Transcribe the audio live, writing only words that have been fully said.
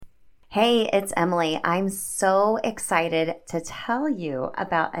Hey, it's Emily. I'm so excited to tell you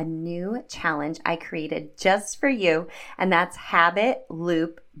about a new challenge I created just for you, and that's Habit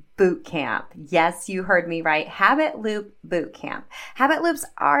Loop Boot Camp. Yes, you heard me right. Habit Loop Boot Camp. Habit loops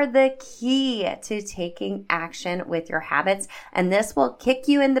are the key to taking action with your habits, and this will kick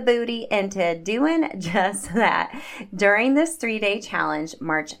you in the booty into doing just that. During this 3-day challenge,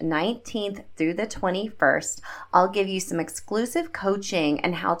 March 19th through the 21st, I'll give you some exclusive coaching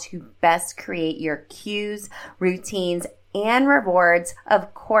and how to best create your cues, routines, and rewards,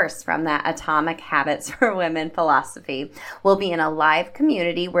 of course, from that Atomic Habits for Women philosophy. We'll be in a live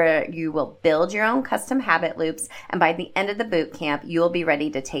community where you will build your own custom habit loops, and by the end of the boot camp, you will be ready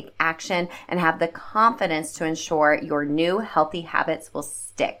to take action and have the confidence to ensure your new healthy habits will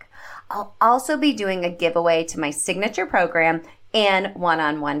stick. I'll also be doing a giveaway to my signature program and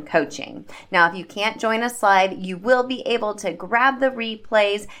one-on-one coaching. Now, if you can't join us live, you will be able to grab the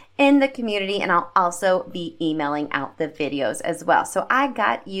replays in the community, and I'll also be emailing out the videos as well. So I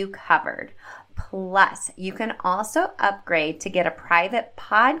got you covered. Plus, you can also upgrade to get a private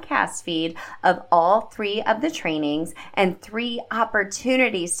podcast feed of all 3 of the trainings and 3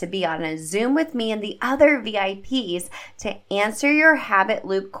 opportunities to be on a Zoom with me and the other VIPs to answer your habit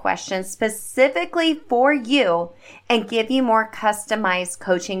loop questions specifically for you and give you more customized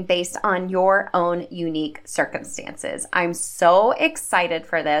coaching based on your own unique circumstances. I'm so excited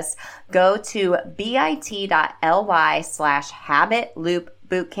for this. Go to bit.ly/habit loop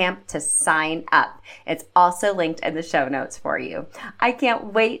bootcamp to sign up. It's also linked in the show notes for you. I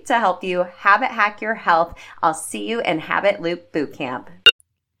can't wait to help you habit hack your health. I'll see you in Habit Loop Bootcamp.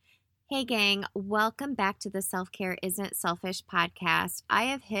 Hey gang, welcome back to the Self-Care Isn't Selfish podcast. I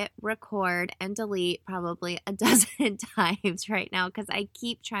have hit record and delete probably a dozen times right now because I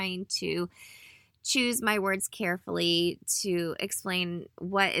keep trying to choose my words carefully to explain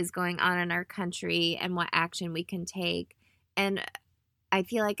what is going on in our country and what action we can take. And I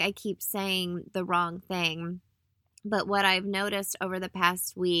feel like I keep saying the wrong thing, but what I've noticed over the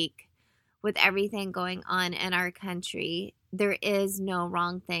past week with everything going on in our country, there is no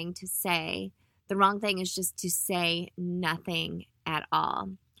wrong thing to say. The wrong thing is just to say nothing at all.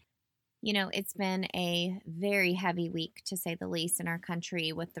 You know, it's been a very heavy week, to say the least, in our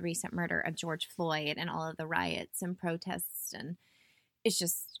country with the recent murder of George Floyd and all of the riots and protests, and it's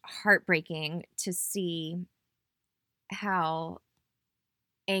just heartbreaking to see how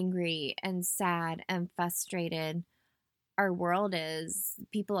angry and sad and frustrated our world is.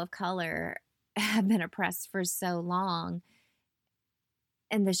 People of color have been oppressed for so long,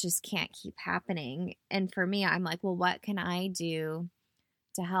 and this just can't keep happening. And for me, I'm like, well, what can I do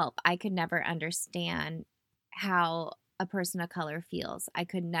to help? I could never understand how a person of color feels. I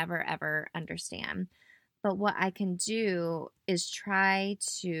could never, ever understand. But what I can do is try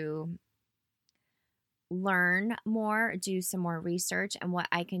to learn more, do some more research, and what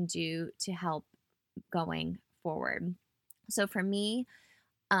I can do to help going forward. So for me,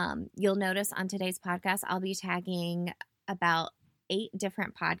 you'll notice on today's podcast, I'll be tagging about 8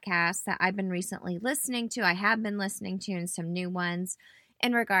 different podcasts that I've been recently listening to. I have been listening to, and some new ones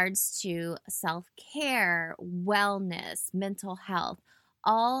in regards to self-care, wellness, mental health,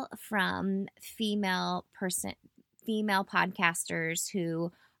 all from female podcasters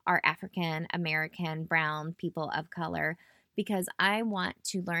who are African American, brown, people of color, because I want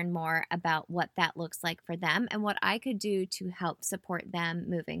to learn more about what that looks like for them and what I could do to help support them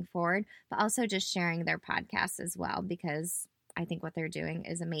moving forward, but also just sharing their podcasts as well, because I think what they're doing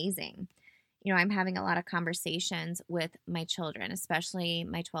is amazing. You know, I'm having a lot of conversations with my children, especially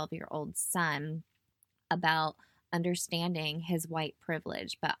my 12-year-old son, about understanding his white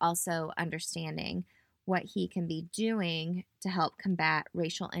privilege, but also understanding what he can be doing to help combat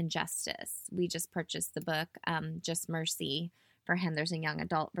racial injustice. We just purchased the book, Just Mercy, for him. There's a young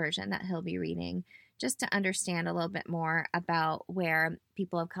adult version that he'll be reading, just to understand a little bit more about where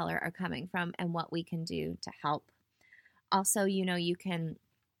people of color are coming from and what we can do to help. Also, you know, you can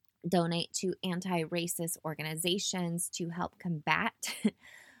donate to anti-racist organizations to help combat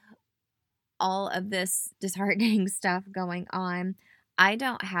all of this disheartening stuff going on. I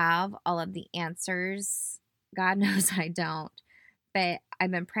don't have all of the answers. God knows I don't. But I've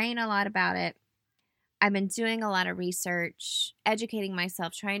been praying a lot about it. I've been doing a lot of research, educating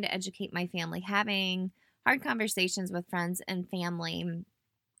myself, trying to educate my family, having hard conversations with friends and family,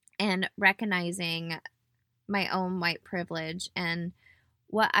 and recognizing my own white privilege and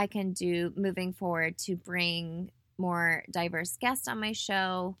what I can do moving forward to bring more diverse guests on my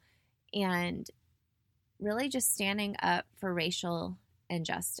show, and really just standing up for racial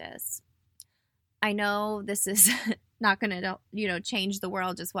injustice. I know this is not going to, change the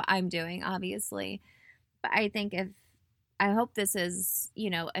world, just what I'm doing, obviously. But I hope this is,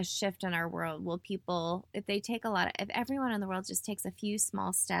 a shift in our world. Will people, if everyone in the world just takes a few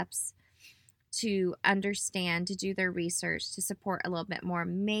small steps to understand, to do their research, to support a little bit more,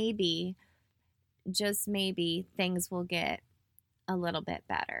 maybe, just maybe, things will get a little bit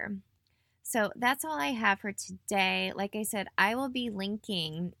better. So that's all I have for today. Like I said, I will be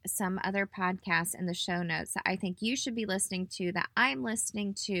linking some other podcasts in the show notes that I think you should be listening to, that I'm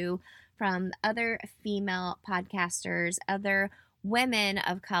listening to, from other female podcasters, other women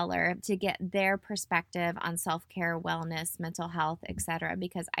of color, to get their perspective on self-care, wellness, mental health, etc.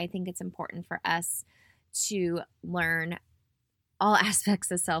 Because I think it's important for us to learn all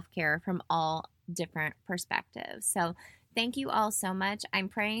aspects of self-care from all different perspectives. So thank you all so much. I'm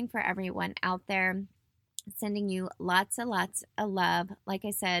praying for everyone out there, sending you lots and lots of love. Like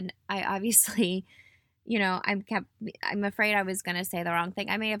I said, I obviously, I'm afraid I was going to say the wrong thing.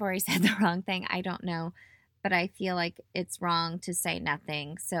 I may have already said the wrong thing. I don't know, but I feel like it's wrong to say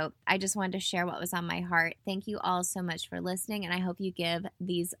nothing. So I just wanted to share what was on my heart. Thank you all so much for listening, and I hope you give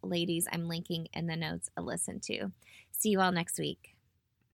these ladies I'm linking in the notes a listen to. See you all next week.